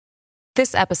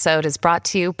This episode is brought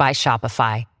to you by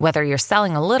Shopify. Whether you're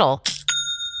selling a little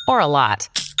or a lot,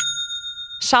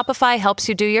 Shopify helps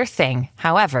you do your thing,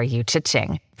 however you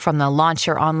cha-ching. From the launch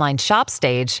your online shop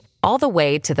stage, all the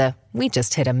way to the we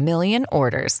just hit 1 million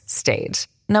orders stage.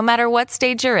 No matter what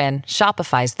stage you're in,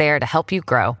 Shopify's there to help you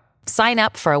grow. Sign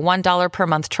up for a $1 per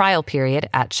month trial period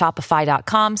at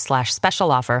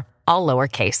shopify.com/special offer, all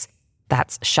lowercase.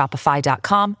 That's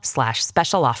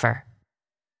shopify.com/special offer.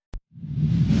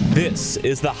 This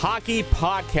is the Hockey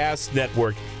Podcast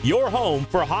Network, your home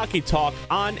for hockey talk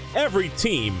on every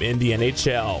team in the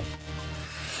NHL.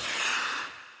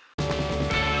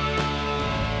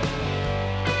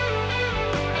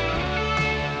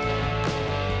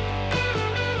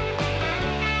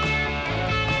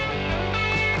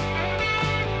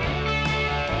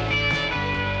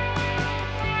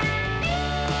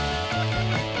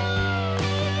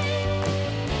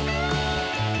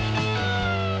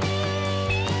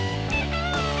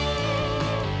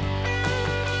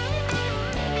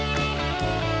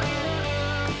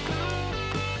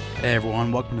 Hey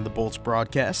everyone, welcome to the Bolts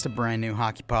Broadcast, a brand new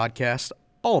hockey podcast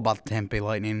all about the Tampa Bay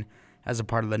Lightning as a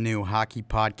part of the new Hockey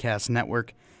Podcast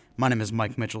Network. My name is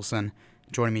Mike Mitchelson.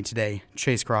 Joining me today,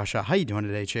 Chase Crawshaw. How you doing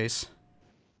today, Chase?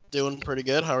 Doing pretty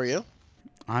good. How are you?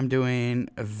 I'm doing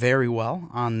very well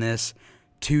on this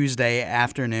Tuesday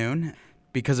afternoon.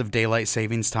 Because of daylight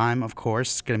savings time, of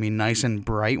course, it's going to be nice and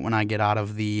bright when I get out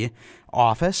of the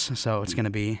office, so it's going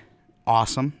to be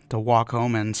awesome to walk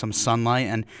home in some sunlight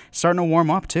and starting to warm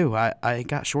up too. I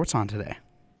got shorts on today.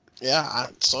 Yeah,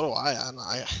 so do I.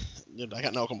 I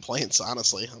got no complaints,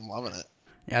 honestly. I'm loving it.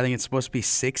 Yeah, I think it's supposed to be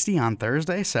 60 on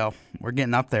Thursday, so we're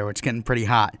getting up there. It's getting pretty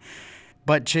hot.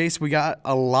 But, Chase, we got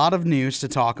a lot of news to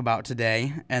talk about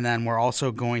today, and then we're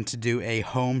also going to do a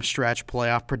home stretch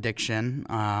playoff prediction.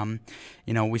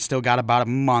 We still got about a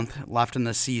month left in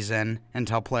the season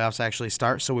until playoffs actually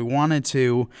start, so we wanted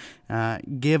to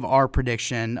give our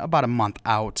prediction about a month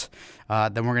out.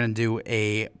 Then we're going to do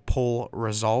a poll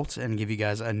result and give you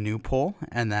guys a new poll,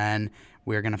 and then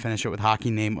we're going to finish it with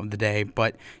hockey name of the day.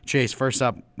 But, Chase, first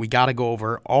up, we got to go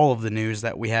over all of the news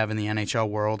that we have in the NHL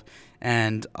world.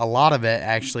 And a lot of it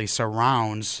actually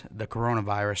surrounds the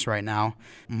coronavirus right now.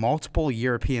 Multiple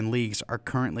European leagues are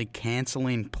currently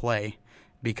canceling play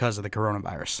because of the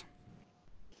coronavirus.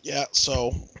 Yeah,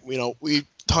 so, we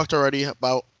talked already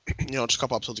about, just a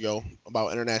couple episodes ago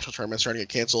about international tournaments starting to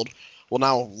get canceled. Well,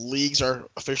 now leagues are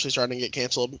officially starting to get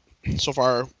canceled. So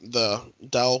far, the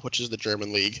DEL, which is the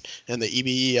German league, and the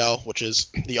EBEL, which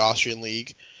is the Austrian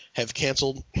league, have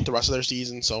canceled the rest of their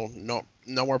season, so no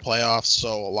more playoffs.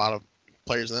 So a lot of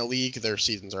players in that league, their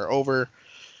seasons are over.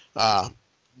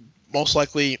 Most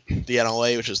likely the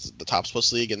NLA, which is the top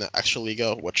Swiss league, and the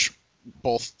Extraliga, which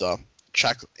both the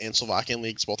Czech and Slovakian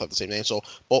leagues both have the same name. So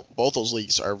both those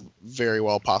leagues are very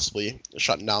well possibly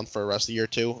shutting down for the rest of the year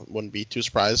too. Wouldn't be too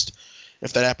surprised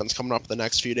if that happens coming up the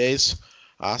next few days.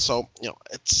 It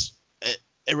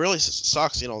really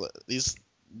sucks. These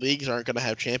leagues aren't going to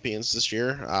have champions this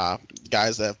year.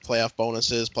 Guys that have playoff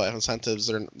bonuses, playoff incentives,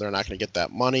 they're not going to get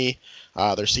that money.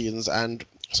 Their seasons end.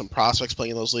 Some prospects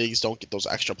playing in those leagues don't get those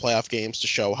extra playoff games to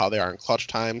show how they are in clutch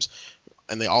times.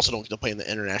 And they also don't get to play in the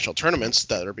international tournaments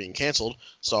that are being canceled.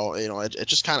 So, it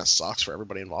just kind of sucks for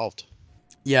everybody involved.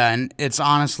 Yeah, and it's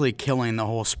honestly killing the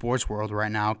whole sports world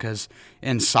right now because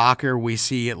in soccer we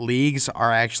see leagues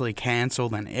are actually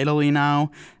canceled in Italy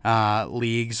now.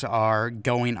 Leagues are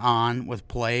going on with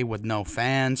play with no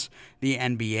fans. The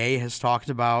NBA has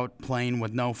talked about playing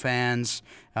with no fans.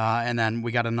 And then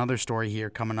we got another story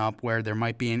here coming up where there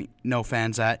might be no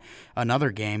fans at another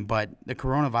game. But the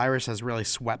coronavirus has really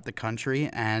swept the country.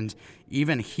 And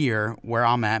even here where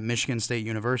I'm at, Michigan State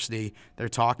University, they're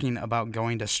talking about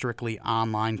going to strictly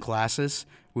online classes.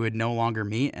 We would no longer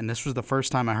meet. And this was the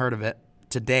first time I heard of it.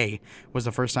 Today was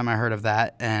the first time I heard of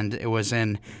that. And it was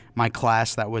in my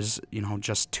class that was,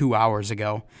 just 2 hours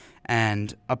ago.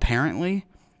 And apparently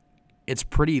it's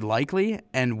pretty likely,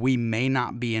 and we may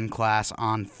not be in class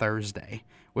on Thursday,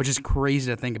 which is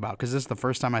crazy to think about because this is the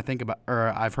first time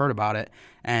I've heard about it.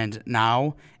 And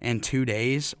now in 2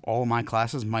 days, all of my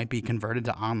classes might be converted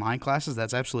to online classes.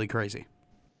 That's absolutely crazy.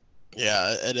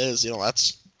 Yeah, it is.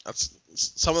 That's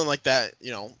something like that.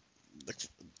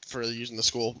 For using the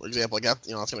school example, it's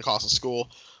going to cost the school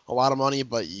a lot of money,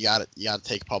 but you got to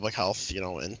take public health,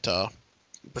 into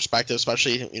perspective,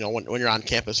 especially when you're on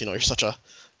campus. You're such a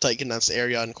tight condensed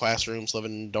area in classrooms,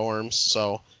 living in dorms.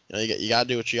 So you got to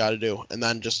do what you got to do. And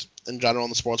then just in general in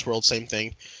the sports world, same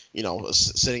thing.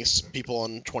 Sitting people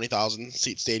in 20,000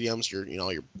 seat stadiums,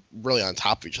 you're really on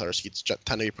top of each other. Seats tend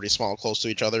to be pretty small, close to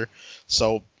each other.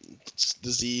 So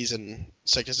disease and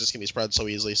sicknesses can be spread so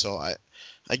easily. So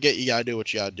I get you got to do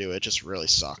what you got to do. It just really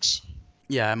sucks.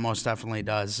 Yeah, it most definitely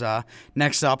does.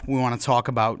 Next up, we want to talk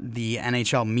about the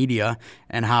NHL media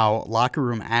and how locker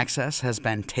room access has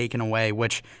been taken away,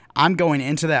 which I'm going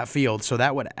into that field, so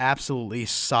that would absolutely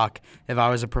suck if I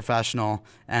was a professional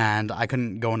and I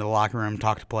couldn't go into the locker room,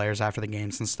 talk to players after the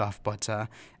games and stuff, but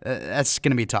that's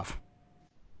going to be tough.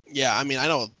 Yeah, I mean, I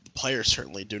know the players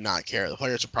certainly do not care. The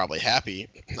players are probably happy.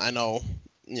 I know,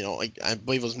 I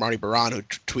believe it was Marty Baron who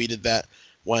tweeted that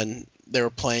when they were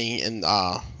playing in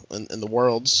the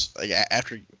Worlds,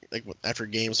 after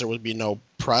games, there would be no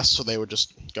press, so they would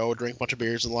just go drink a bunch of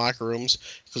beers in the locker rooms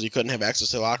because you couldn't have access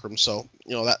to the locker rooms. So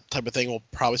that type of thing will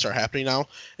probably start happening now.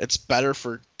 It's better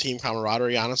for team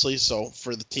camaraderie, honestly. So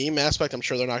for the team aspect, I'm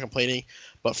sure they're not complaining,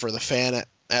 but for the fan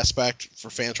aspect,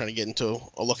 for fans trying to get into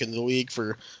a look into the league,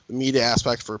 for the media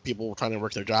aspect, for people trying to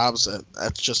work their jobs,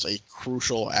 that's just a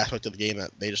crucial aspect of the game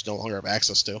that they just no longer have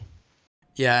access to.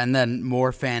 Yeah, and then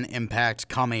more fan impact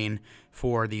coming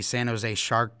for the San Jose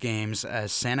Shark games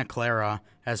as Santa Clara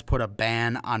has put a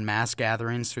ban on mass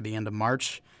gatherings through the end of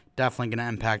March. Definitely going to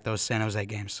impact those San Jose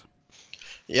games.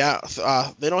 Yeah,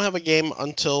 they don't have a game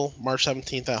until March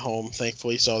 17th at home,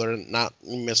 thankfully, so they're not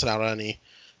missing out on any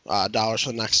dollars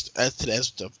for the next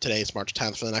today's March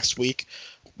 10th for the next week.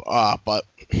 But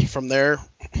from there,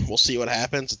 we'll see what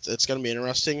happens. It's going to be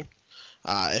interesting.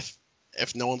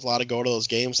 If no one's allowed to go to those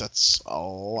games, that's a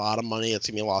lot of money that's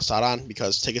going to be lost out on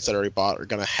because tickets that are already bought are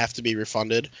going to have to be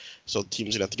refunded. So the team's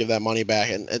going to have to give that money back.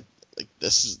 And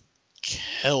this is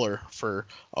killer for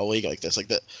a league like this.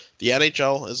 The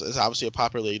NHL is obviously a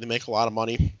popular league. They make a lot of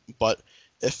money. But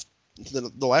if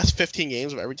the last 15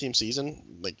 games of every team season,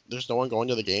 there's no one going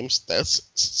to the games,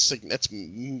 that's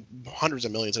hundreds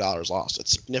of millions of dollars lost.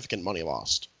 It's significant money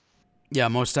lost. Yeah,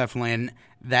 most definitely. And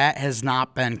that has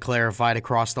not been clarified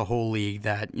across the whole league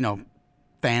that,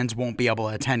 fans won't be able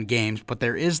to attend games. But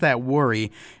there is that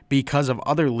worry because of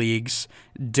other leagues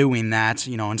doing that,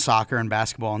 in soccer and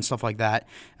basketball and stuff like that.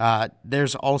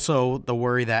 There's also the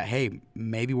worry that, hey,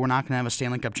 maybe we're not going to have a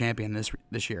Stanley Cup champion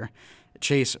this year.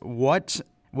 Chase, what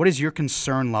is your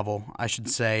concern level, I should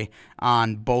say,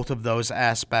 on both of those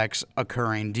aspects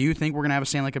occurring? Do you think we're going to have a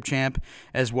Stanley Cup champ,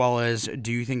 as well as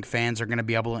do you think fans are going to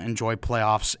be able to enjoy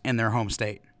playoffs in their home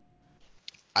state?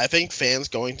 I think fans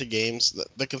going to games,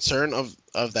 the concern of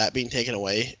that being taken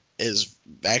away is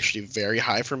actually very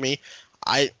high for me.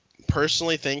 I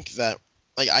personally think that,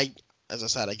 as I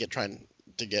said, I get trying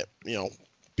to get,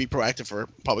 be proactive for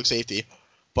public safety,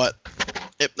 but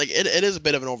it is a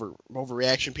bit of an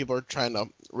overreaction. People are trying to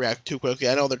react too quickly.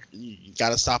 I know that you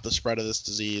got to stop the spread of this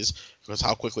disease because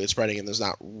how quickly it's spreading, and there's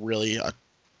not really a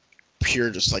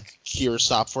pure cure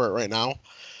stop for it right now.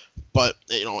 But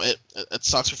it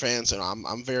sucks for fans, and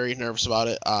I'm very nervous about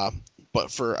it. But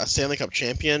for a Stanley Cup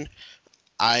champion,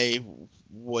 I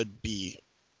would be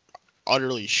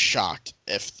utterly shocked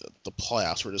if the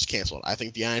playoffs were just canceled. I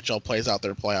think the NHL plays out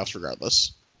their playoffs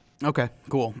regardless. Okay,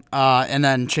 cool. And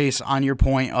then, Chase, on your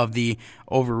point of the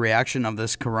overreaction of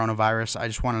this coronavirus, I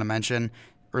just wanted to mention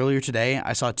earlier today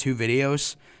I saw 2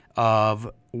 videos of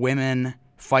women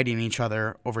fighting each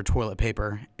other over toilet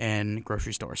paper in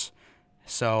grocery stores.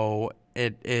 So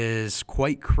it is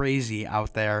quite crazy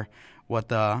out there what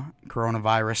the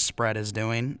coronavirus spread is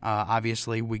doing.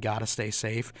 Obviously, we got to stay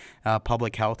safe.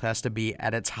 Public health has to be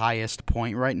at its highest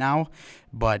point right now.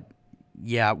 But,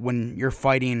 yeah, when you're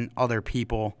fighting other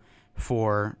people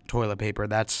for toilet paper,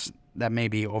 that may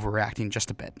be overreacting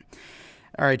just a bit.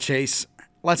 All right, Chase,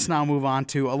 let's now move on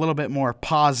to a little bit more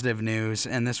positive news,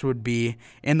 and this would be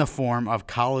in the form of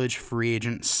college free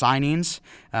agent signings.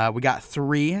 We got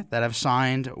 3 that have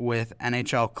signed with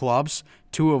NHL clubs,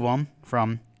 2 of them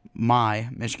from my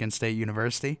Michigan State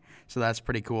University, so that's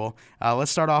pretty cool.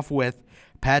 Let's start off with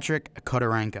Patrick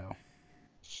Kodorenko.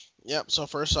 Yep, so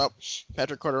first up,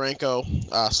 Patrick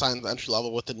Kodorenko signed the entry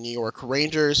level with the New York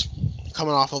Rangers,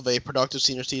 coming off of a productive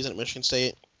senior season at Michigan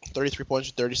State, 33 points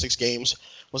in 36 games.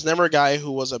 Was never a guy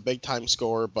who was a big-time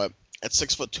scorer, but at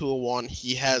 6'2",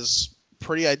 he has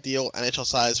pretty ideal NHL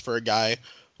size for a guy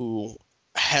who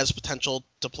has potential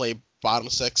to play bottom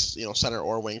 6, center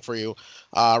or wing for you.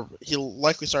 He'll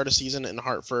likely start a season in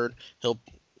Hartford. He'll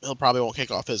probably won't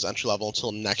kick off his entry level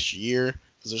until next year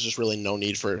because there's just really no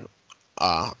need for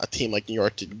a team like New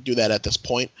York to do that at this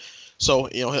point. So,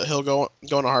 he'll go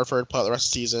into Hartford, play out the rest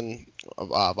of the season,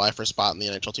 vie for a spot in the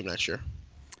NHL team next year.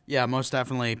 Yeah, most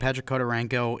definitely. Patrick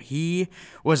Kodorenko, he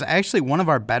was actually one of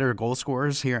our better goal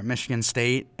scorers here at Michigan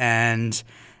State. And,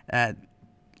 I'm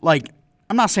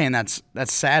not saying that's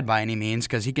sad by any means,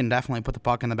 because he can definitely put the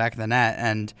puck in the back of the net,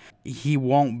 and he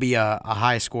won't be a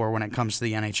high scorer when it comes to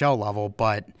the NHL level,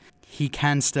 but he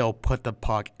can still put the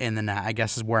puck in the net, I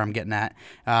guess is where I'm getting at.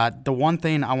 The one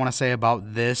thing I want to say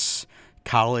about this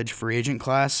college free agent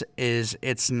class is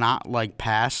it's not like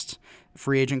past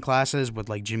free agent classes with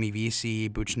like Jimmy Vesey,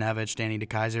 Buchnevich, Danny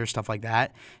DeKeyser, stuff like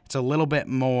that. It's a little bit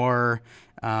more,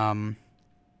 I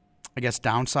guess,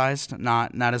 downsized,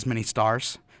 not as many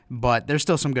stars. But there's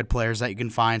still some good players that you can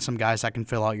find, some guys that can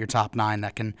fill out your top 9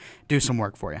 that can do some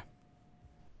work for you.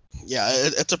 Yeah,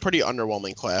 it's a pretty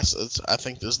underwhelming class. I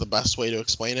think this is the best way to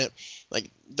explain it.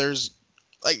 There's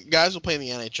guys who play in the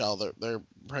NHL.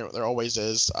 There always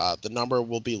is. The number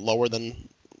will be lower than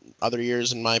other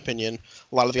years, in my opinion.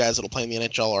 A lot of the guys that will play in the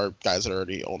NHL are guys that are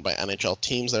already owned by NHL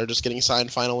teams that are just getting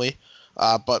signed finally.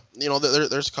 But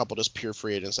there's a couple just pure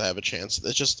free agents that have a chance.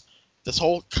 It's just this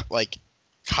whole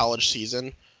college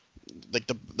season.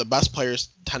 The best players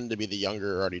tend to be the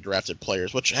younger, already drafted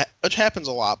players, which happens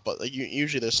a lot. But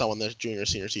usually there's someone that's junior,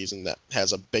 senior season that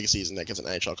has a big season that gets an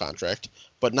NHL contract,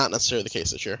 but not necessarily the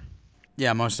case this year.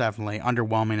 Yeah, most definitely.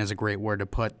 Underwhelming is a great word to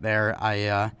put there.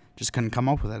 I just couldn't come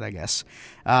up with it, I guess.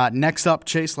 Next up,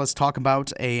 Chase, let's talk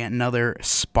about another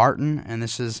Spartan, and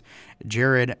this is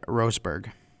Jared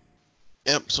Rosberg.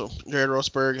 Yep, so Jared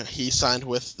Rosberg, he signed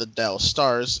with the Dallas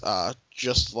Stars.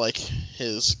 Just like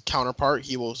his counterpart,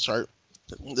 he will start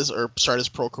his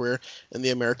pro career in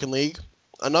the American League.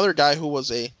 Another guy who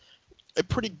was a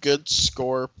pretty good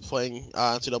scorer playing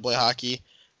NCAA hockey,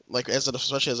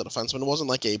 especially as a defenseman. It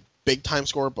wasn't like a big time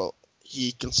scorer, but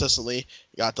he consistently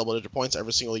got double-digit points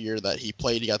every single year that he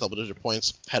played. He got double-digit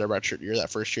points, had a redshirt year that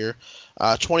first year.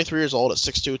 23 years old at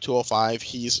 6'2", 205.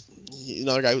 He's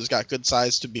another guy who's got good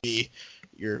size to be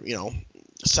your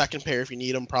second pair if you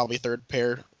need him, probably third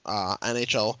pair.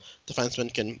 NHL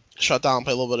defenseman can shut down,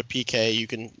 play a little bit of PK. You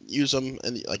can use him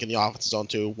in the offensive zone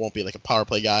too. Won't be like a power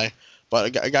play guy,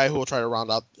 but a guy who will try to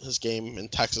round out his game in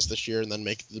Texas this year and then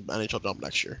make the NHL jump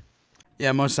next year.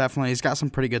 Yeah, most definitely. He's got some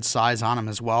pretty good size on him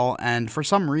as well. And for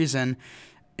some reason,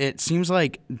 it seems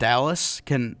like Dallas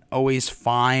can always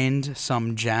find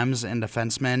some gems in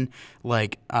defensemen.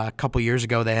 Like a couple years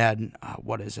ago, they had,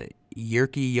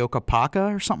 Jyrki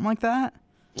Jokipaka or something like that?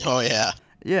 Oh, yeah.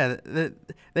 Yeah,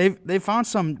 they found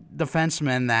some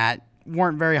defensemen that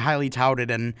weren't very highly touted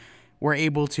and were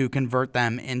able to convert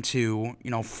them into,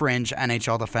 fringe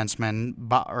NHL defensemen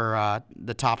or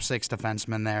the top 6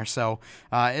 defensemen there. So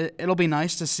it'll be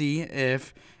nice to see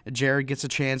if Jared gets a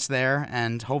chance there,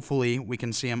 and hopefully we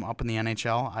can see him up in the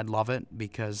NHL. I'd love it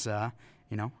because,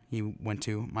 he went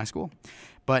to my school.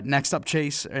 But next up,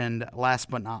 Chase, and last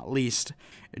but not least,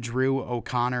 Drew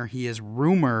O'Connor. He is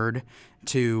rumored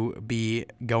to be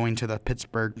going to the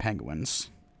Pittsburgh Penguins.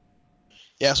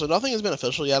 Yeah, so nothing has been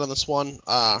official yet on this one.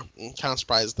 I'm kind of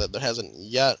surprised that there hasn't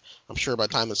yet. I'm sure by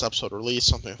the time this episode released,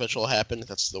 something official will happen.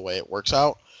 That's the way it works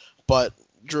out. But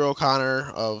Drew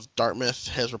O'Connor of Dartmouth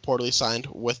has reportedly signed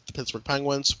with the Pittsburgh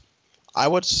Penguins. I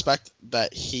would suspect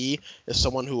that he is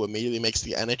someone who immediately makes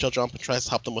the NHL jump and tries to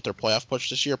help them with their playoff push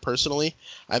this year. Personally,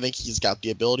 I think he's got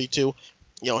the ability to.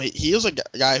 He is a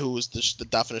guy who is the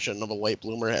definition of a late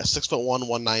bloomer. At 6'1",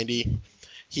 190.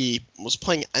 He was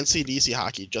playing NCDC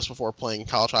hockey just before playing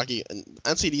college hockey. And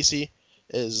NCDC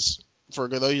is, for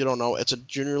those of you who don't know, it's a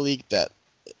junior league that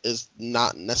is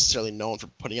not necessarily known for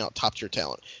putting out top-tier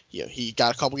talent. He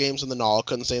got a couple games in the NAHL,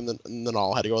 couldn't stay in the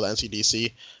NAHL, had to go to the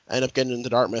NCDC, ended up getting into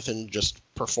Dartmouth and just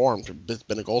performed.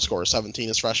 Been a goal scorer, 17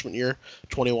 his freshman year,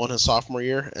 21 his sophomore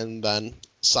year, and then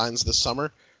signs this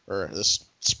summer, or this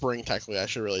spring, technically, I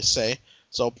should really say.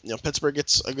 So, Pittsburgh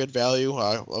gets a good value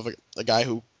of a guy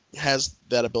who has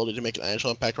that ability to make an NHL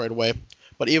impact right away.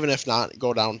 But even if not,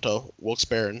 go down to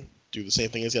Wilkes-Barre and do the same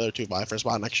thing as the other two, vie for a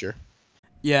spot next year.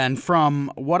 Yeah, and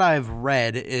from what I've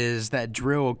read is that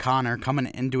Drew O'Connor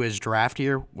coming into his draft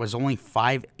year was only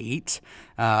 5'8",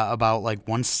 about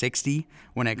 160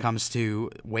 when it comes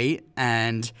to weight.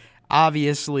 And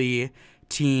obviously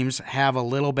teams have a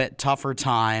little bit tougher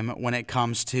time when it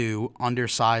comes to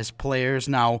undersized players.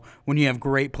 Now, when you have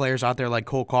great players out there like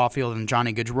Cole Caulfield and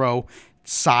Johnny Gaudreau,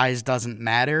 size doesn't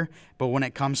matter, but when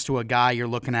it comes to a guy you're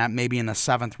looking at maybe in the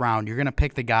 7th round, you're going to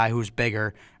pick the guy who's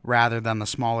bigger rather than the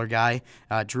smaller guy.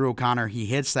 Drew O'Connor, he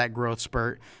hits that growth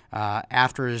spurt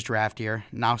after his draft year.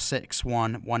 Now 6'1",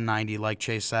 190, like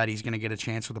Chase said. He's going to get a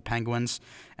chance with the Penguins,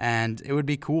 and it would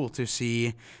be cool to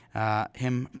see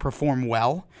him perform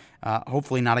well.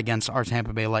 Hopefully not against our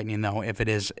Tampa Bay Lightning, though, if it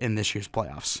is in this year's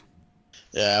playoffs.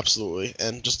 Yeah, absolutely.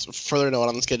 And just further note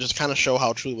on this kid, just kind of show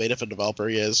how truly late of a developer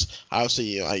he is. Obviously,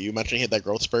 you mentioned he had that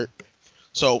growth spurt.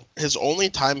 So his only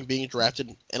time being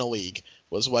drafted in a league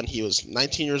was when he was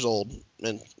 19 years old.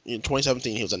 In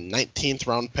 2017, he was a 19th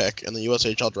round pick in the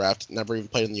USHL draft. Never even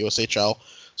played in the USHL.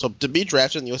 So to be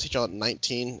drafted in the USHL at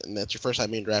 19, and that's your first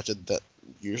time being drafted, that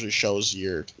usually shows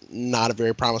you're not a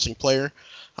very promising player.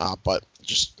 But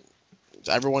just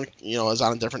everyone, is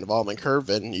on a different development curve,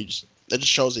 and it just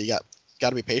shows that you got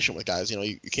to be patient with guys.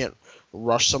 You can't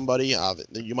rush somebody.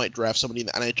 You might draft somebody in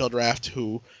the NHL draft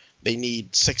who they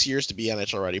need 6 years to be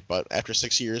NHL ready, but after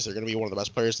 6 years, they're going to be one of the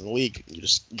best players in the league. You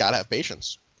just got to have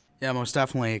patience. Yeah, most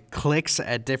definitely. It clicks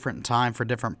at different time for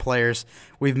different players.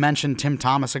 We've mentioned Tim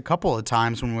Thomas a couple of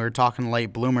times when we were talking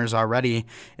late bloomers already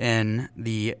in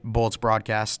the Bolts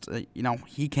broadcast.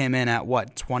 He came in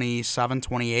at, 27,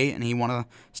 28, and he won a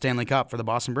Stanley Cup for the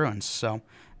Boston Bruins, so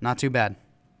not too bad.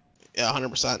 Yeah,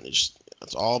 100%.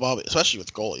 It's all about, especially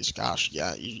with goalies. Gosh,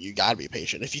 yeah, you got to be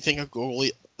patient. If you think a goalie,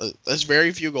 there's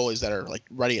very few goalies that are like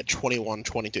ready at 21,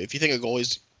 22. If you think a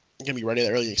goalie's going to be ready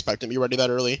that early, you expect him to be ready that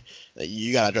early,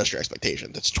 you got to adjust your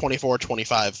expectations. It's 24,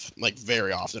 25, like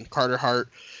very often. Carter Hart,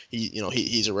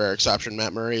 he's a rare exception.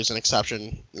 Matt Murray is an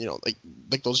exception.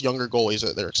 Like those younger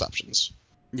goalies, they're exceptions.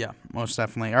 Yeah, most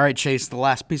definitely. All right, Chase, the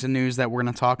last piece of news that we're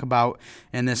going to talk about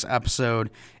in this episode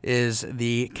is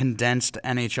the condensed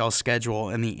NHL schedule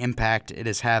and the impact it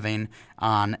is having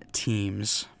on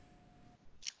teams.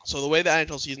 So the way the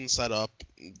NHL season's set up,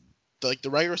 the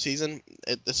regular season,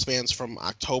 it spans from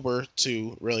October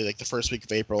to really like the first week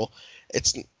of April.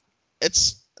 It's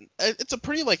a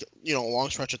pretty long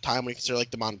stretch of time when you consider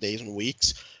like the amount of days and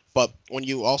weeks. But when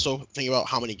you also think about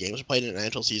how many games are played in an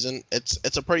NHL season,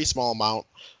 it's a pretty small amount.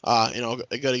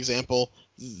 A good example,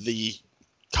 the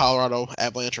Colorado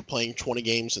Avalanche are playing 20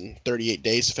 games in 38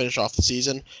 days to finish off the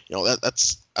season.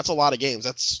 That's a lot of games.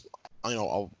 That's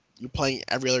you're playing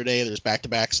every other day. There's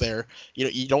back-to-backs there.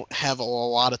 You don't have a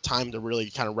lot of time to really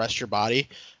kind of rest your body.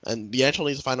 And the NHL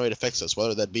needs to find a way to fix this,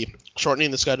 whether that be shortening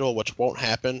the schedule, which won't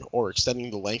happen, or extending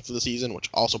the length of the season,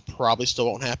 which also probably still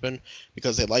won't happen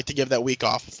because they like to give that week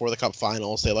off before the Cup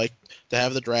finals. They like to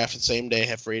have the draft the same day,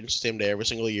 have free agency the same day every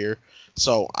single year.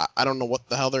 So I don't know what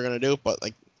the hell they're going to do, but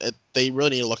they really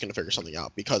need to look into figure something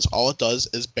out because all it does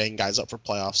is bang guys up for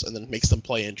playoffs and then makes them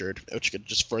play injured, which could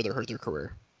just further hurt their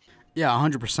career. Yeah,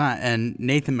 100%. And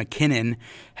Nathan MacKinnon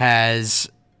has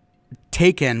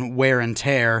taken wear and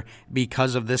tear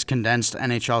because of this condensed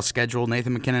NHL schedule.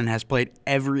 Nathan MacKinnon has played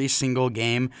every single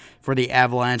game for the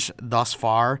Avalanche thus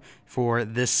far for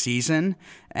this season.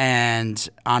 And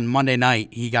on Monday night,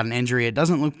 he got an injury. It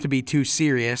doesn't look to be too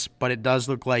serious, but it does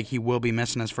look like he will be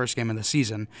missing his first game of the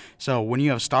season. So when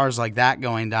you have stars like that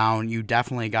going down, you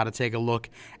definitely got to take a look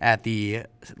at the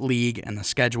league and the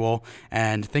schedule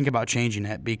and think about changing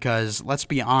it because, let's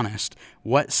be honest,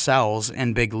 what sells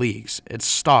in big leagues? It's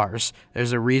stars.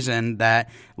 There's a reason that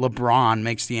LeBron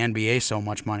makes the NBA so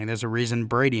much money. There's a reason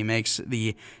Brady makes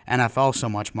the NFL so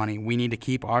much money. We need to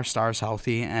keep our stars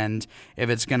healthy, and if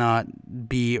it's going to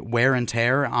be wear and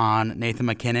tear on Nathan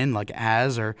MacKinnon like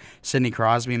Az or Sidney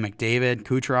Crosby, McDavid,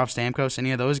 Kucherov, Stamkos,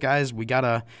 any of those guys, we got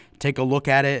to take a look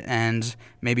at it and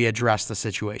maybe address the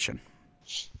situation.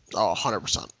 Oh,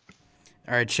 100%. All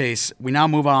right, Chase, we now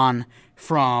move on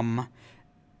from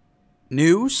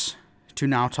news to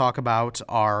now talk about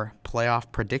our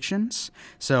playoff predictions.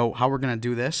 So how we're going to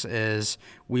do this is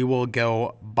we will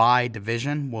go by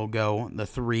division. We'll go the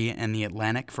 3 in the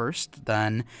Atlantic first,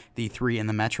 then the 3 in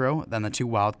the Metro, then the 2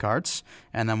 wild cards,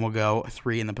 and then we'll go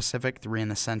 3 in the Pacific, 3 in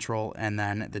the Central, and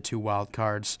then the 2 wild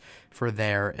cards for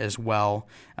there as well.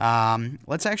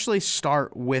 Let's actually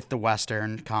start with the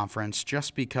Western Conference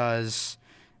just because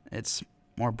it's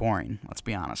more boring, let's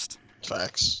be honest.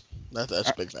 Facts.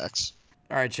 That's big facts.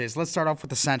 All right, Chase, let's start off with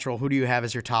the Central. Who do you have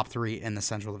as your top 3 in the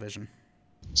Central Division?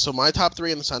 So my top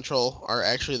 3 in the Central are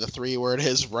actually the 3 where it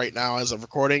is right now as of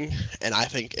recording, and I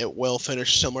think it will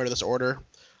finish similar to this order.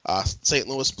 St.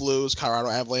 Louis Blues, Colorado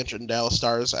Avalanche, and Dallas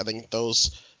Stars. I think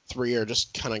those 3 are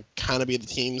just kind of be the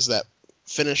teams that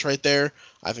finish right there.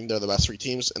 I think they're the best 3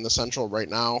 teams in the Central right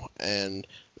now, and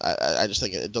I just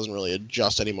think it doesn't really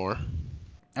adjust anymore.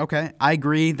 Okay, I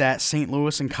agree that St.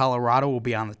 Louis and Colorado will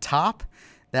be on the top.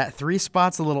 That 3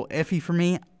 spot's a little iffy for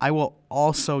me. I will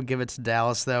also give it to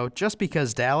Dallas, though, just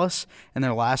because Dallas in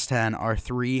their last 10 are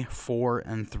 3, 4,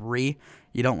 and 3.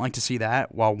 You don't like to see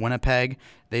that. While Winnipeg,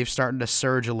 they've started to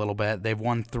surge a little bit. They've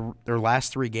won their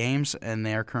last 3 games, and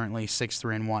they are currently 6,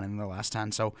 3, and 1 in their last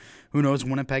 10. So who knows?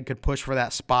 Winnipeg could push for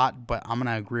that spot, but I'm going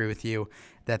to agree with you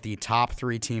that the top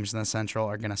 3 teams in the Central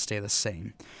are going to stay the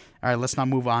same. All right, let's now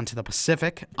move on to the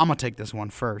Pacific. I'm going to take this one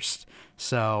first.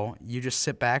 So you just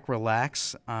sit back,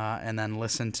 relax, and then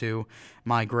listen to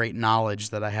my great knowledge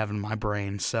that I have in my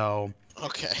brain. So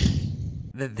Okay.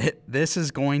 This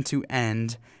is going to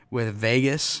end with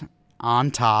Vegas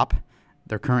on top.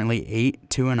 They're currently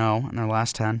 8-2-0 in their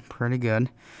last 10. Pretty good.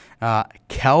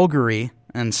 Calgary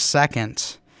in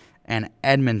second, and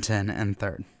Edmonton in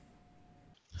third.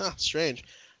 Huh, strange.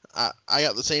 I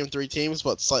got the same three teams,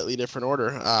 but slightly different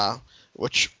order,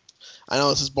 which I know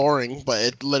this is boring, but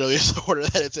it literally is the order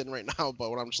that it's in right now. But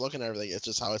when I'm just looking at everything, it's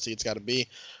just how I see it's got to be.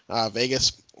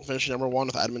 Vegas finishing number 1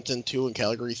 with Edmonton 2 and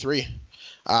Calgary 3.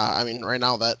 I mean, right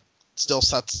now that still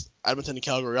sets Edmonton and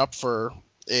Calgary up for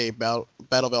a Battle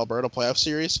of Alberta playoff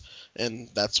series, and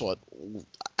that's what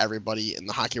everybody in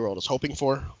the hockey world is hoping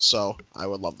for. So I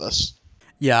would love this.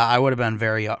 Yeah, I would have been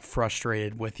very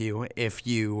frustrated with you if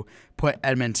you put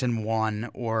Edmonton 1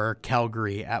 or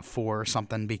Calgary at 4 or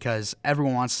something, because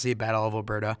everyone wants to see Battle of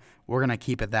Alberta. We're going to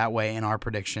keep it that way in our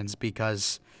predictions,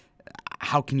 because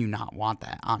how can you not want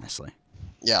that, honestly?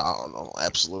 Yeah, no,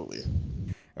 absolutely.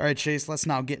 All right, Chase, let's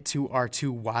now get to our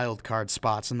 2 wild card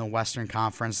spots in the Western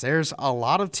Conference. There's a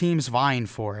lot of teams vying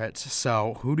for it,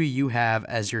 so who do you have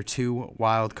as your 2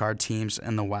 wild card teams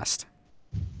in the West?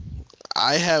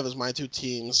 I have as my 2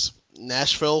 teams,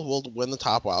 Nashville will win the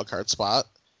top wildcard spot,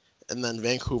 and then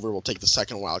Vancouver will take the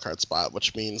second wildcard spot,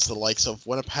 which means the likes of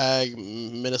Winnipeg,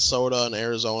 Minnesota, and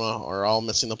Arizona are all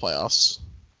missing the playoffs.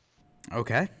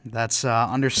 Okay, that's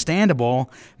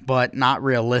understandable, but not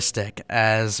realistic,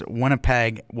 as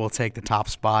Winnipeg will take the top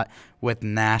spot with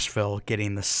Nashville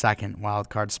getting the second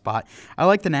wildcard spot. I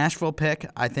like the Nashville pick.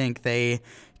 I think they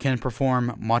can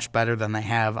perform much better than they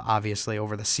have, obviously,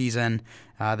 over the season.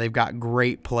 They've got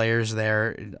great players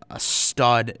there, a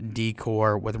stud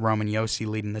D-core with Roman Josi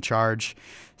leading the charge.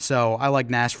 So I like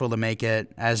Nashville to make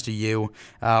it, as do you.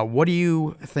 What do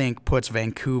you think puts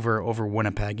Vancouver over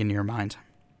Winnipeg in your mind?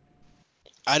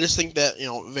 I just think that,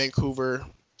 Vancouver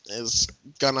is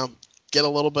going to get a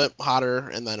little bit hotter,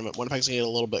 and then Winnipeg's going to get a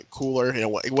little bit cooler.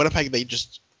 Winnipeg,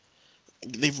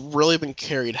 they've really been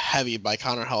carried heavy by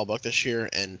Connor Hellebuyck this year,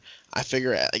 and I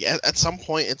figure at some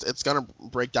point it's going to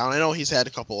break down. I know he's had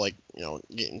a couple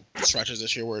getting stretches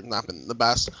this year where it's not been the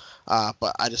best,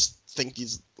 but I just think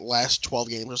these last 12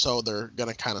 games or so they're going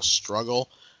to kind of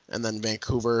struggle. And then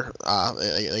Vancouver,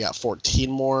 they got 14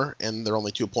 more, and they're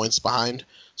only 2 points behind.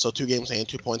 So 2 games and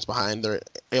 2 points behind. They're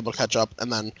able to catch up.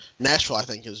 And then Nashville, I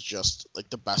think, is just like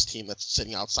the best team that's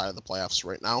sitting outside of the playoffs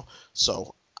right now.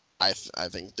 So I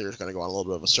think they're going to go on a little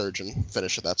bit of a surge and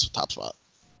finish at that top spot.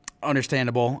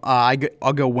 Understandable.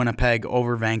 I'll go Winnipeg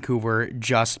over Vancouver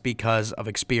just because of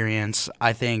experience.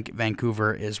 I think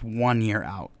Vancouver is 1 year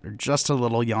out. They're just a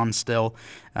little young still.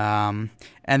 And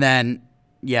then,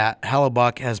 yeah,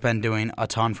 Hellebuyck has been doing a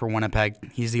ton for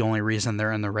Winnipeg. He's the only reason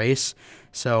they're in the race.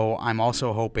 So I'm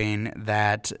also hoping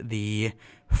that the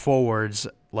forwards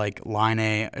like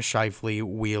Laine, Scheifele,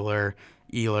 Wheeler,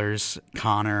 Ehlers,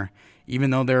 Connor, even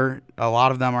though a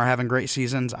lot of them are having great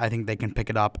seasons, I think they can pick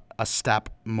it up a step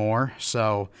more.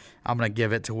 So I'm going to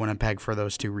give it to Winnipeg for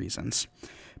those 2 reasons.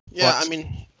 Yeah, I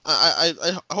mean,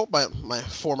 I hope my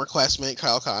former classmate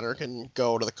Kyle Connor can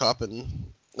go to the Cup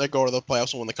and go to the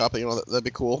playoffs and win the Cup. That'd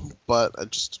be cool. But I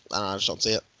just don't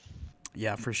see it.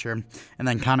 Yeah, for sure. And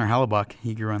then Connor Hellebuyck,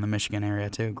 he grew up in the Michigan area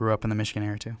too.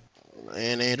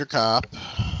 And Andrew Kopp.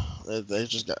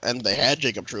 They had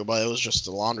Jacob Trouba. It was just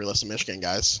a laundry list of Michigan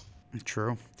guys.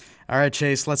 True. All right,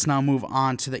 Chase, let's now move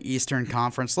on to the Eastern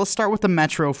Conference. Let's start with the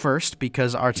Metro first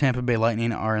because our Tampa Bay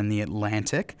Lightning are in the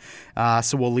Atlantic.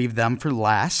 So we'll leave them for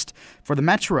last. For the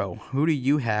Metro, who do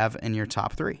you have in your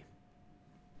top 3?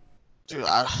 Dude,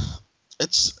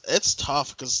 it's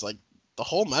tough because the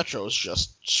whole Metro is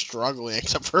just struggling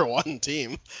except for one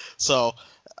team. So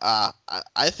I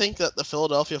think that the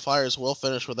Philadelphia Flyers will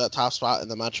finish with that top spot in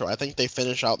the Metro. I think they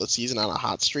finish out the season on a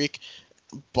hot streak,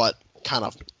 but kind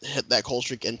of hit that cold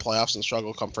streak in playoffs and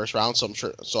struggle come first round. So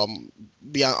I'm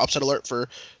be on upset alert for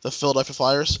the Philadelphia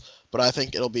Flyers. But I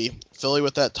think it'll be Philly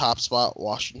with that top spot,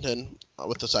 Washington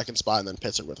with the second spot, and then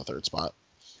Pittsburgh with the third spot.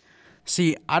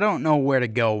 See, I don't know where to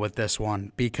go with this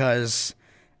one because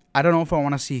I don't know if I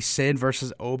want to see Sid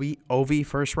versus Ovi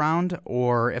first round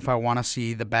or if I want to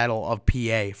see the Battle of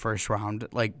PA first round.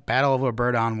 Like Battle of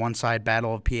Alberta on one side,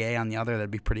 Battle of PA on the other.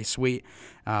 That'd be pretty sweet.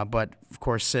 But, of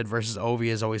course, Sid versus Ovi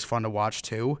is always fun to watch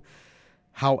too.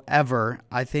 However,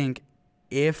 I think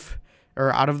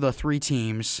out of the 3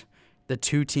 teams, the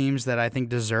two teams that I think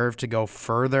deserve to go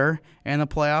further in the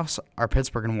playoffs are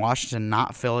Pittsburgh and Washington,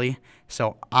 not Philly.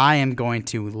 So I am going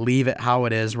to leave it how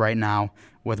it is right now,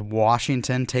 with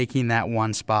Washington taking that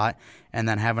one spot and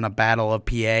then having a battle of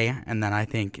PA, and then I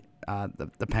think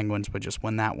the Penguins would just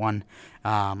win that one.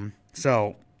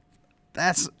 So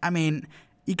that's, I mean,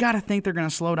 you got to think they're going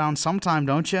to slow down sometime,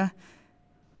 don't you?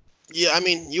 Yeah, I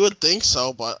mean, you would think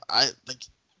so, but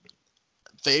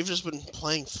they've just been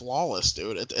playing flawless,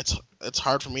 dude. It's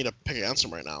hard for me to pick against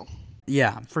them right now.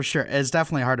 Yeah, for sure. It's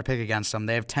definitely hard to pick against them.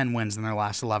 They have 10 wins in their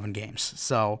last 11 games,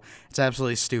 so it's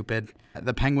absolutely stupid.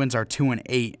 The Penguins are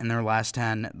 2-8 in their last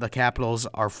 10. The Capitals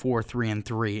are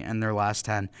 4-3-3 in their last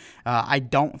 10. I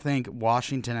don't think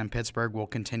Washington and Pittsburgh will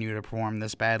continue to perform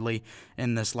this badly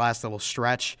in this last little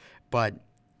stretch, but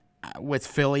with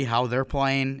Philly, how they're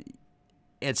playing,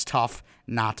 it's tough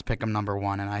not to pick them number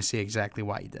one, and I see exactly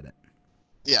why you did it.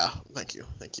 Yeah, thank you.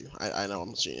 I know I'm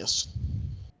a genius.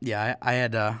 Yeah, I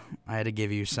had to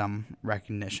give you some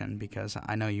recognition because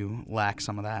I know you lack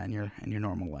some of that in your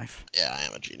normal life. Yeah, I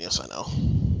am a genius, I know.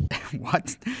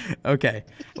 What? Okay,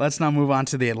 let's now move on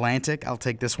to the Atlantic. I'll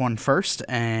take this one first,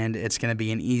 and it's going to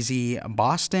be an easy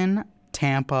Boston,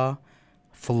 Tampa,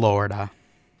 Florida.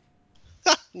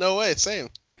 No way, same.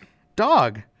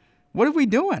 Dog, what are we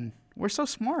doing? We're so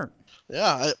smart.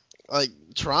 Yeah,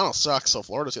 Toronto sucks, so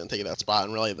Florida's going to take that spot,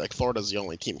 and really, Florida's the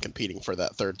only team competing for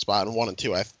that third spot, and 1 and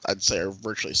 2, I'd say, are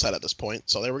virtually set at this point.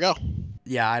 So there we go.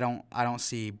 Yeah, I don't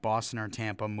see Boston or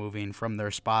Tampa moving from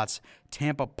their spots.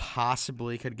 Tampa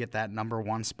possibly could get that number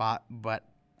one spot, but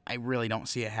I really don't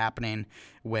see it happening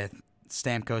with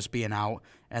Stamkos being out,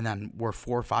 and then we're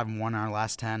 4-5-1 in our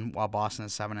last 10, while Boston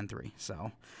is 7-3.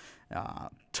 So.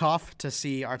 Tough to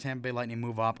see our Tampa Bay Lightning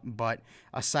move up, but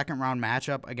a second-round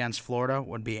matchup against Florida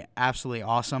would be absolutely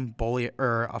awesome.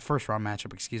 A first-round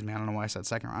matchup, excuse me. I don't know why I said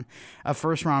second round. A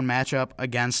first-round matchup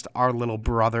against our little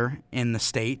brother in the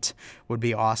state would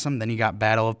be awesome. Then you got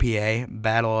Battle of PA,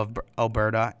 Battle of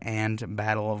Alberta, and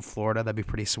Battle of Florida. That'd be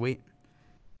pretty sweet.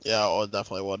 Yeah, it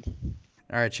definitely would.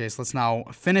 All right, Chase, let's now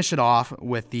finish it off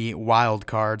with the wild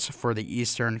cards for the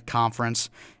Eastern Conference.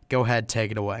 Go ahead,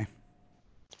 take it away.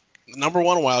 Number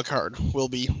one wild card will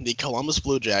be the Columbus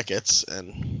Blue Jackets,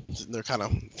 and they're kind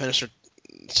of finished their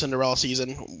Cinderella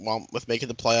season with making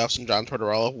the playoffs and John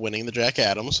Tortorella winning the Jack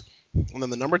Adams. And then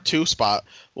the number 2 spot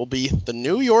will be the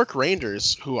New York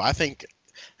Rangers, who I think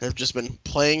have just been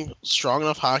playing strong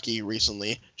enough hockey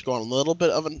recently to go on a little bit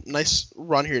of a nice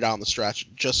run here down the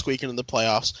stretch, just squeaking into the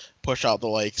playoffs, push out the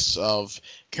likes of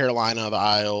Carolina, the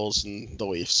Isles, and the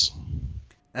Leafs.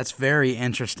 That's very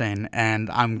interesting, and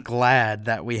I'm glad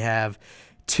that we have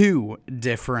 2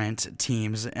 different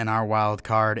teams in our wild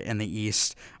card in the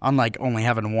East, unlike only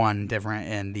having 1 different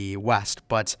in the West.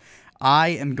 But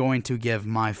I am going to give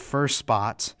my first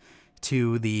spot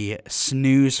to the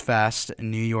snooze fest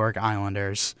New York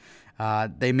Islanders.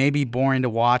 They may be boring to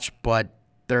watch, but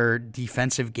their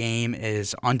defensive game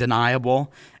is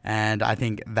undeniable, and I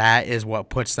think that is what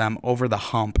puts them over the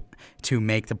hump to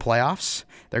make the playoffs.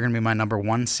 They're going to be my number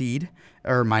 1 seed,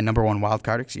 or my number 1 wild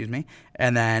card, excuse me.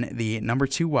 And then the number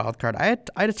 2 wild card, I had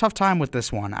a tough time with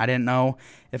this one. I didn't know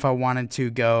if I wanted to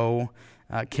go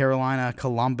Carolina,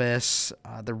 Columbus.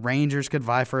 The Rangers could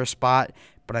vie for a spot,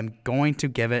 but I'm going to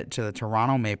give it to the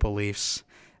Toronto Maple Leafs.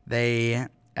 They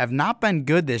have not been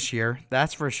good this year,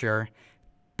 that's for sure,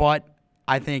 but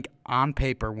I think on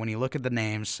paper, when you look at the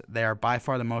names, they are by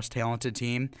far the most talented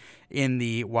team in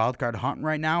the wildcard hunt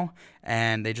right now,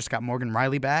 and they just got Morgan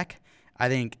Riley back. I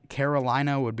think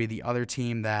Carolina would be the other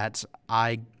team that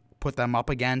I put them up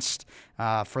against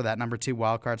for that number 2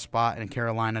 wildcard spot, and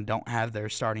Carolina don't have their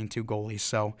starting 2 goalies.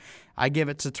 So I give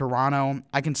it to Toronto.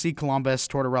 I can see Columbus.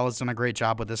 Tortorella's done a great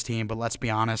job with this team, but let's be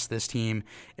honest, this team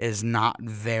is not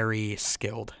very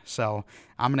skilled. So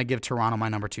I'm going to give Toronto my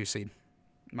number 2 seed.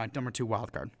 My number 2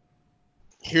 wild card.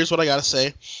 Here's what I got to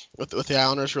say with the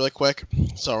Islanders really quick.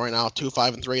 So right now,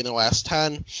 2-5-3 in their last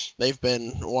 10. They've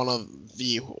been one of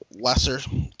the lesser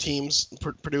teams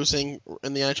producing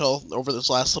in the NHL over this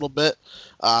last little bit.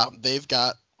 They've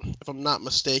got, if I'm not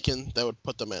mistaken, that would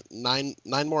put them at nine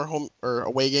more home or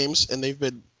away games, and they've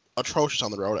been atrocious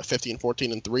on the road at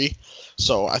 15-14-3.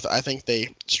 So I think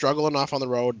they struggle enough on the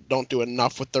road, don't do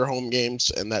enough with their home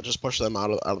games, and that just pushes them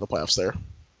out of the playoffs there.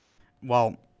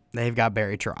 Well, they've got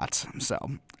Barry Trotz, so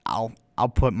I'll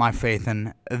put my faith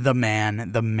in the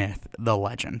man, the myth, the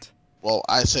legend. Well,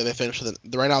 I say they finish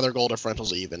right now. Their goal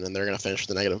differential's even, and they're going to finish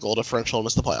with a negative goal differential and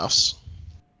miss the playoffs.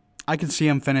 I can see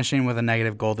them finishing with a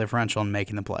negative goal differential and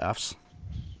making the playoffs.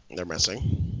 They're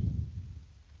missing.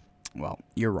 Well,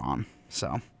 you're wrong.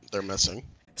 So they're missing.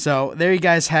 So there you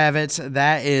guys have it.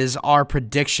 That is our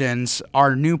predictions.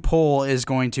 Our new poll is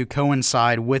going to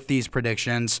coincide with these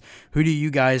predictions. Who do you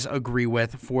guys agree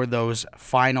with for those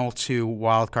final 2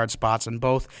 wildcard spots in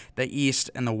both the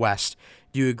East and the West?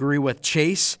 Do you agree with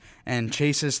Chase? And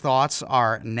Chase's thoughts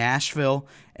are Nashville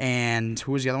and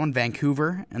who was the other one?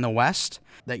 Vancouver in the West.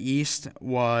 The East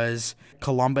was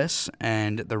Columbus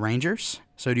and the Rangers.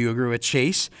 So do you agree with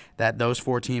Chase that those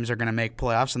 4 teams are going to make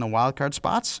playoffs in the wildcard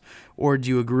spots? Or do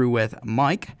you agree with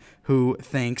Mike, who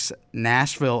thinks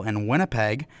Nashville and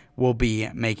Winnipeg will be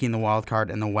making the wildcard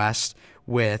in the West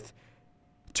with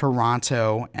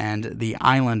Toronto and the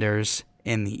Islanders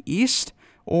in the East?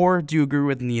 Or do you agree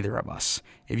with neither of us?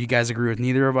 If you guys agree with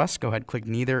neither of us, go ahead, click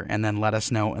neither, and then let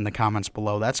us know in the comments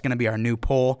below. That's going to be our new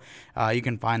poll. You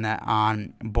can find that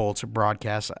on Bolts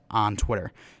Broadcast on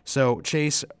Twitter. So,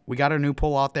 Chase, we got our new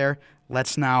poll out there.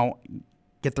 Let's now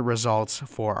get the results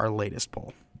for our latest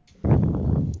poll.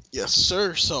 Yes,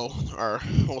 sir. So our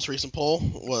most recent poll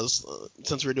was,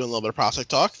 since we were doing a little bit of prospect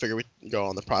talk, figure we'd go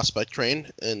on the prospect train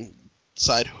and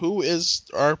decide who is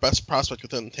our best prospect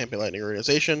within the Tampa Bay Lightning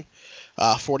organization.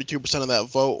 42% of that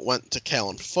vote went to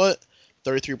Callan Foote,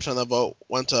 33% of that vote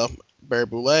went to Barry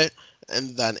Boulet,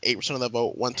 and then 8% of that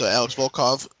vote went to Alex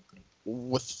Volkov,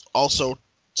 with also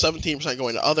 17%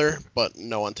 going to other, but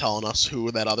no one telling us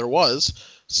who that other was.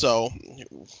 So,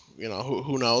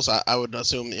 who knows? I would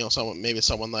assume,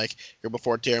 someone like your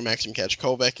before tier, Maxim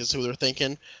Kachkovic is who they're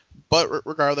thinking. But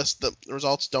regardless, the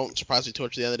results don't surprise me too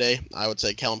much at the end of the day. I would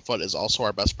say Callan Foote is also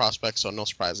our best prospect, so no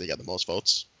surprise they got the most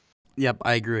votes. Yep,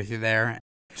 I agree with you there.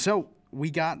 So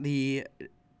we got the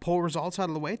poll results out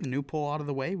of the way, the new poll out of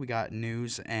the way. We got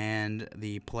news and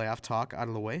the playoff talk out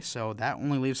of the way. So that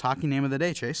only leaves hockey name of the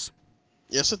day, Chase.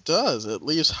 Yes, it does. It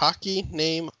leaves hockey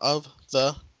name of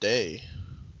the day.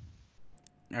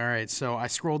 All right, so I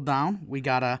scrolled down. We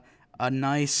got a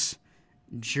nice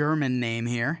German name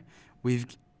here.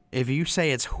 If you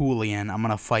say it's Julian, I'm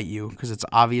going to fight you because it's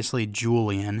obviously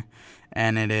Julian,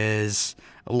 and it is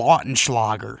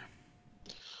Lautenschlager.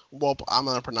 Well, I'm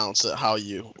going to pronounce it how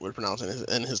you would pronounce it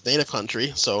in his native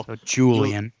country. So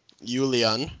Julian.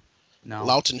 Julian. No.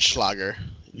 Lautenschlager.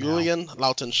 No. Julian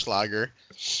Lautenschlager,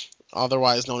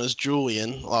 otherwise known as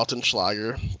Julian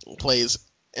Lautenschlager, plays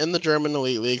in the German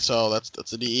Elite League, so that's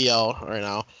the DEL right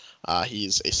now.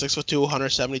 He's a 6'2",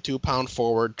 172-pound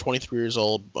forward, 23 years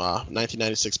old,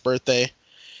 1996 birthday.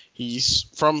 He's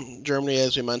from Germany,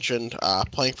 as we mentioned,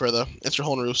 playing for the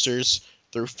Insterholm Roosters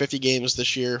through 50 games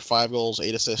this year, 5 goals,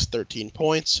 8 assists, 13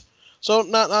 points. So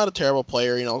not a terrible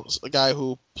player, a guy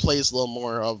who plays a little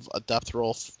more of a depth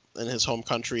role in his home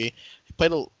country.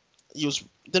 Didn't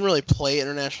really play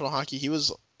international hockey. He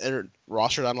was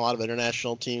rostered on a lot of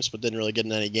international teams, but didn't really get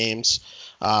in any games.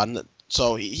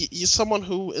 So he's someone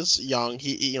who is young.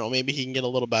 Maybe he can get a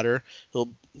little better. He'll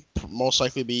most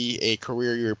likely be a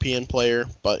career European player,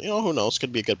 but who knows?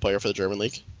 Could be a good player for the German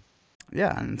league.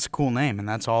 Yeah, and it's a cool name, and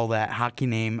that's all that hockey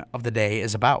name of the day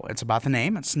is about. It's about the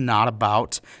name. It's not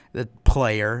about the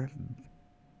player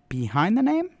behind the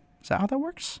name. Is that how that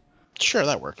works? Sure,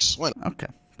 that works. Why not? Okay,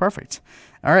 perfect.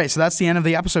 All right, so that's the end of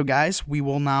the episode, guys. We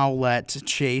will now let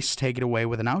Chase take it away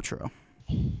with an outro.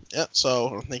 Yeah,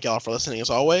 so thank you all for listening as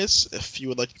always. If you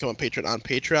would like to become a patron on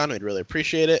Patreon, we'd really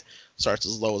appreciate it. Starts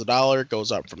as low as $1,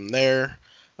 goes up from there.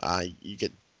 You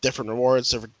get different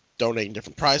rewards for donating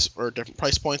different price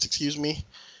points, excuse me.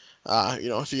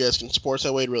 If you guys can support us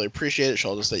that way, we'd really appreciate it. It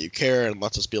shows us that you care and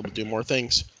lets us be able to do more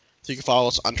things. So you can follow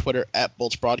us on Twitter at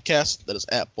Bolts Broadcast. That is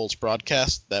at Bolts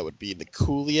Broadcast. That would be the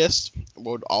coolest.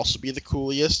 What would also be the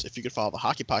coolest if you could follow the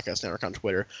Hockey Podcast Network on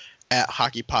Twitter at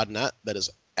HockeyPodNet. That is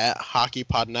at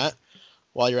HockeyPodNet.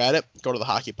 While you're at it, go to the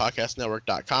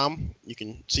HockeyPodcastNetwork.com. You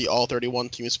can see all 31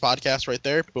 teams' podcasts right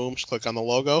there. Boom, just click on the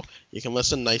logo. You can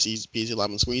listen. Nice, easy peasy,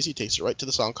 lemon squeezy. Takes you right to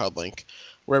the SoundCloud link.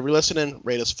 Wherever you're listening,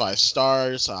 rate us 5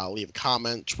 stars. Leave a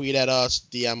comment. Tweet at us.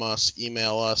 DM us.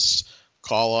 Email us.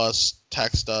 Call us.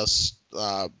 Text us.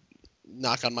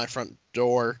 Knock on my front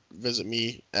door. Visit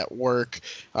me at work.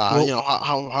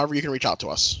 However you can reach out to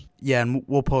us. Yeah, and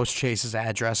we'll post Chase's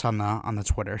address on the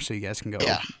Twitter so you guys can go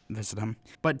visit him.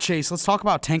 But Chase, let's talk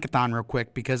about Tankathon real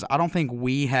quick because I don't think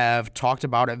we have talked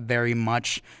about it very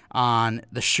much on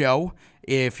the show.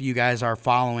 If you guys are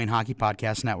following Hockey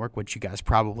Podcast Network, which you guys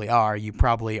probably are, you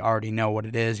probably already know what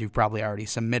it is. You've probably already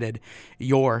submitted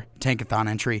your Tankathon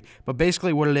entry. But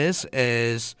basically what it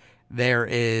is there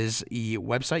is a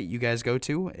website you guys go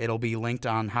to. It'll be linked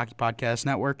on Hockey Podcast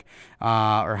Network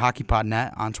or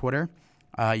HockeyPodNet on Twitter.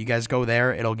 You guys go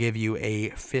there. It'll give you a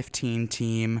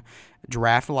 15-team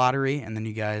draft lottery, and then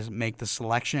you guys make the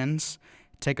selections,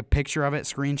 take a picture of it,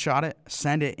 screenshot it,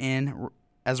 send it in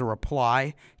as a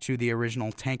reply to the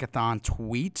original Tankathon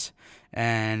tweet,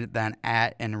 and then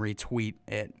at and retweet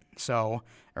it. So,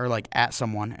 or like at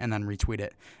someone and then retweet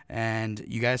it. And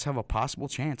you guys have a possible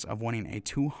chance of winning a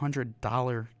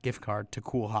 $200 gift card to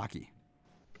Cool Hockey.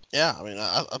 Yeah, I mean,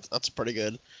 that's a pretty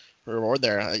good reward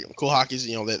there. Cool Hockey's,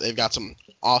 they've got some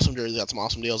awesome jerseys, got some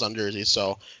awesome deals on jerseys.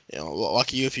 So,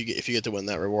 lucky you if you get to win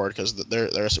that reward, because there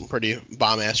are some pretty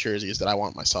bomb-ass jerseys that I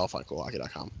want myself on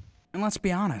CoolHockey.com. And let's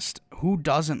be honest, who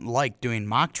doesn't like doing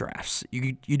mock drafts?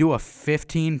 You do a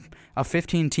 15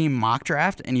 team mock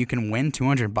draft and you can win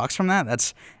 $200 from that.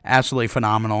 That's absolutely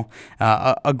phenomenal.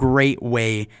 A great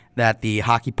way that the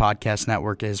Hockey Podcast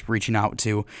Network is reaching out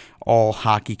to all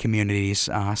hockey communities.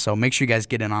 So make sure you guys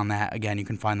get in on that. Again, you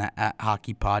can find that at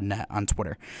HockeyPodNet on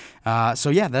Twitter.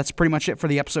 So yeah, that's pretty much it for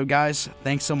the episode, guys.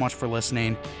 Thanks so much for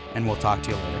listening, and we'll talk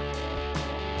to you later.